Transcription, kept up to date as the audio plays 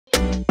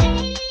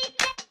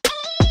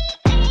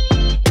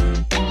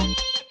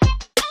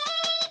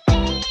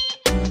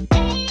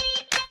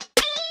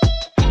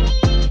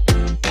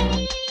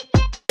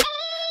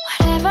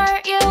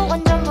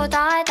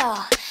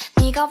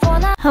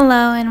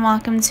Hello and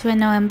welcome to a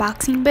no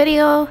unboxing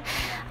video.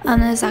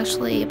 This is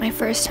actually my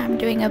first time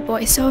doing a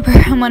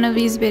voiceover on one of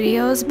these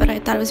videos, but I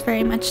thought it was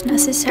very much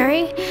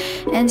necessary.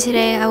 And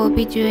today I will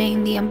be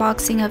doing the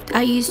unboxing of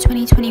IU's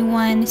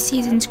 2021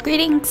 Season's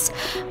Greetings,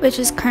 which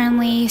is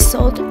currently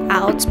sold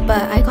out,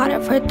 but I got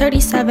it for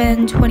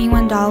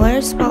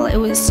 $37.21 while it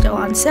was still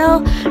on sale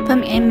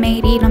from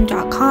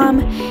Madeedam.com.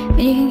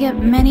 And you can get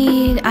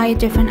many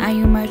different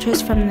IU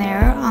merches from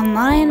there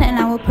online, and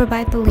I will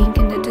provide the link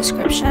in the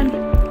description.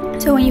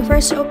 So when you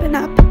first open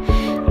up,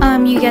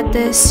 you get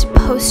this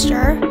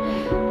poster,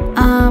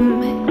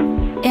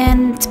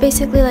 and it's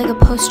basically like a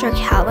poster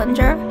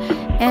calendar.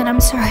 And I'm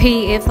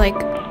sorry if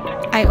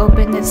I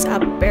opened this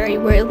up very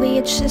weirdly,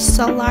 it's just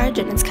so large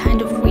and it's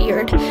kind of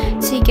weird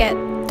to get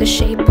the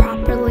shape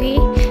properly.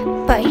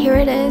 But here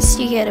it is.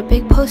 You get a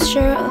big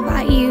poster of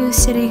IU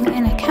sitting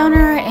in a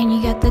counter, and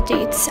you get the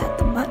dates at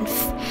the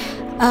month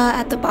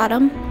at the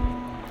bottom.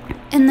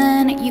 And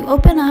then you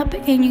open up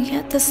and you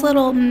get this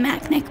little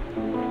magnet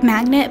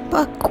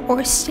book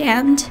or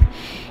stand,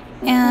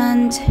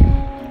 and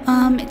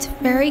it's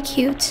very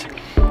cute.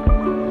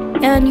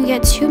 And you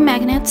get two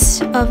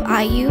magnets of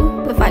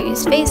IU with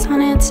IU's face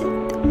on it.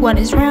 One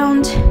is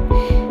round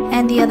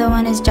and the other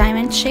one is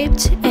diamond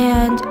shaped,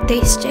 and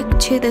they stick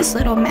to this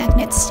little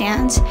magnet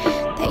stand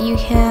that you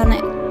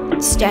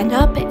can stand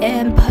up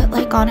and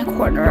put on a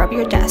corner of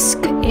your desk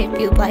if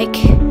you'd like.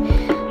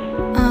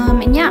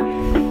 And yeah,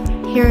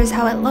 here's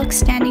how it looks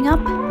standing up,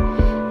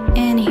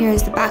 and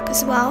here's the back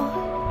as well.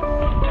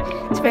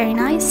 It's very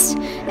nice.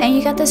 And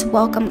you got this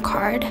welcome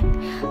card,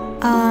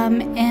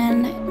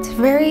 and it's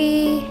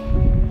very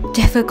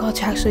difficult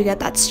to actually get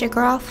that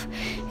sticker off,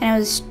 and I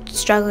was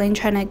struggling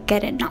trying to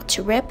get it not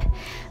to rip.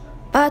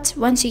 But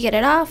once you get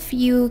it off,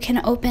 you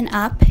can open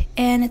up,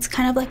 and it's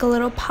kind of like a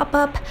little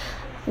pop-up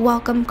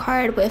welcome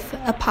card with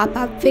a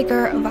pop-up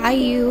figure of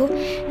IU,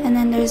 and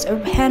then there's a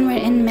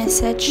handwritten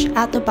message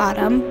at the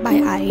bottom by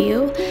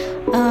IU.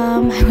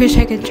 I wish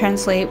I could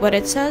translate what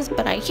it says,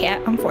 but I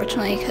can't,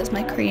 unfortunately, because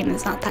my Korean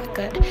is not that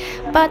good.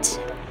 But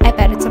I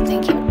bet it's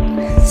something cute.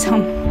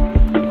 So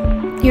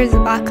here's the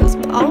back as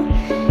well.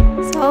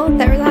 So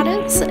there that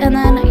is. And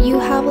then you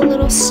have a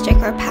little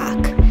sticker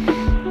pack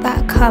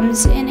that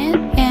comes in it,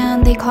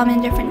 and they come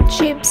in different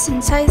shapes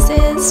and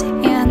sizes,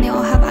 and they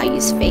all have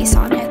IU's face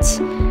on it.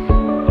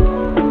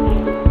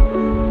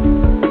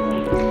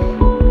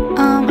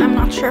 I'm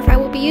not sure if I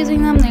will be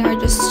using them. They are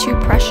just too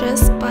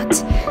precious, but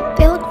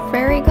they look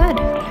very good.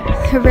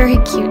 They're very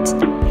cute.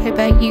 I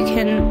bet you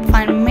can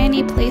find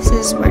many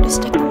places where to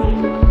stick them.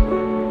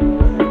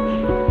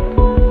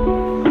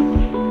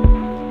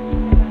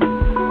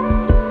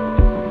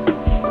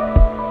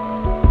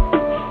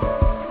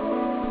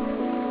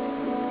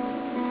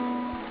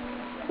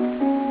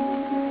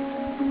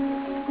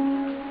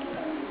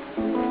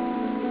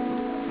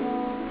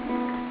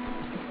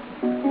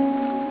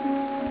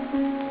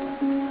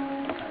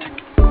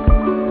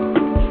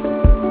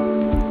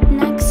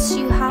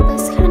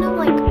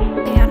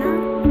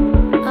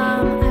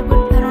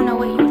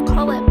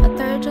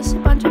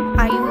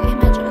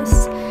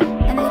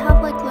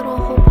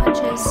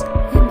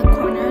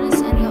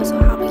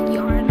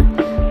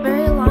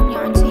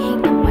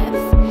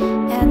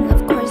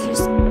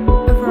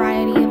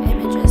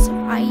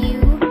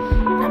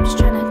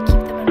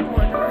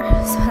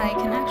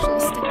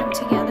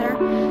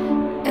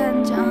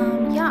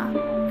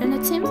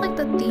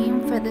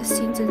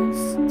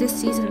 This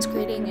season's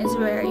greeting is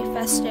very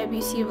festive.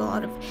 You see a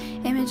lot of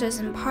images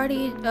of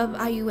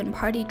IU in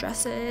party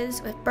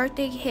dresses with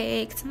birthday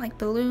cakes and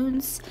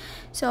balloons.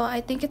 So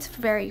I think it's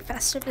very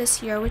festive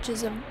this year, which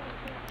is a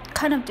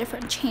kind of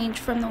different change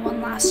from the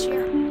one last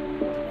year.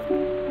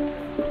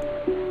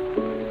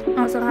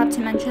 I also have to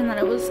mention that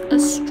it was a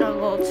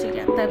struggle to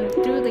get them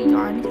through the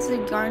yarn because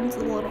the yarn is a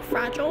little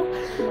fragile,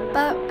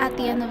 but at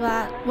the end of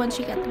that, once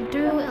you get them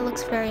through, it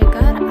looks very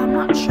good. I'm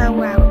not sure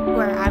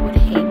where I would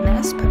hang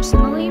this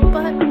personally,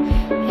 but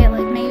hey,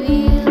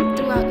 maybe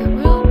throughout your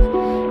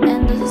room.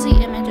 And this is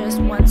the images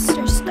once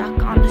they're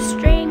stuck on the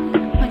string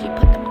when you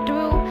put them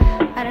through.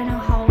 I don't know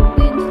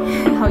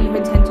how you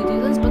intend to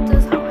do this, but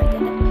this is how I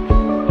did it.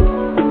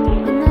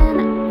 And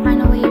then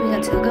finally we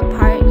got to the good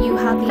part. You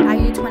have the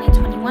IU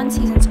 2021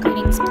 Season's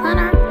Greetings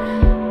planner,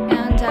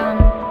 and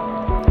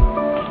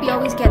we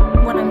always get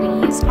one of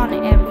these on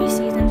every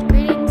Season's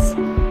Greetings.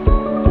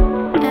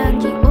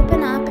 And you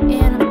open up,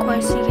 and of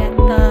course you get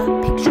the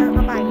picture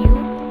of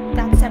IU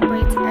that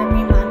separates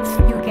every month.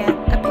 You get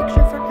a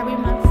picture for every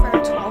month for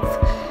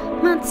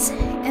 12 months,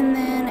 and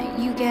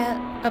then you get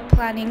a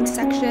planning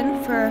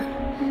section for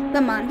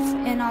the month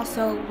and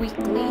also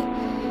weekly.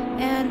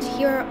 And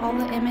here are all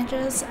the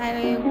images.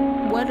 I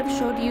would have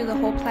showed you the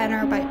whole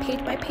planner by page,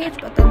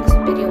 but then this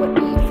video would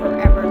be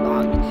forever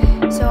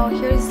long. So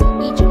here's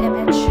each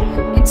image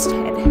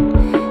instead.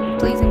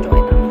 Please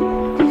enjoy them.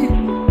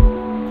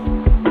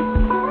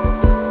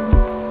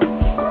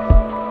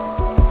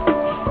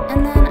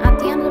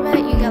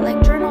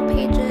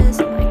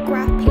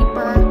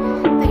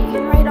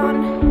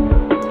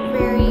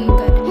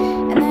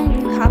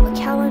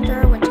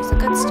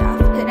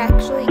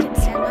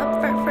 stand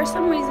up. For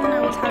some reason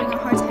I was having a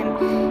hard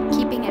time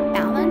keeping it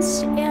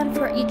balanced, and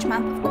for each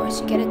month of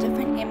course you get a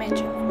different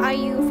image of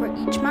IU for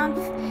each month,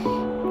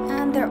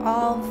 and they're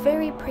all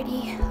very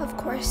pretty, of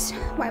course.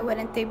 Why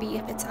wouldn't they be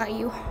if it's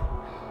IU?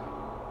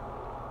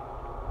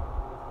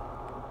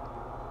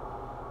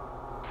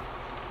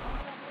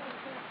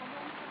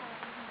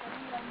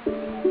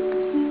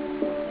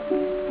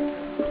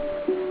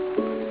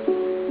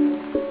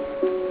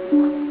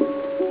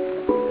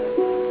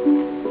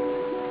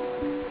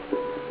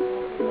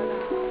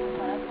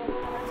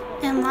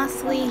 And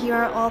lastly, here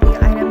are all the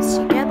items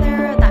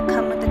together that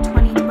come with the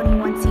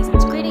 2021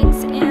 season's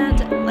greetings,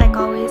 and like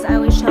always I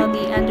always show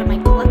the end of my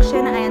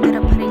collection. I ended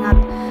up putting up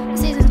the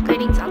season's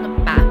greetings on the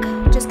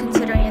back just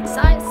considering its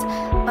size,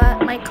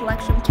 but my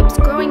collection keeps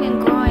growing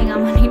and growing.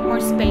 I'm gonna need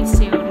more space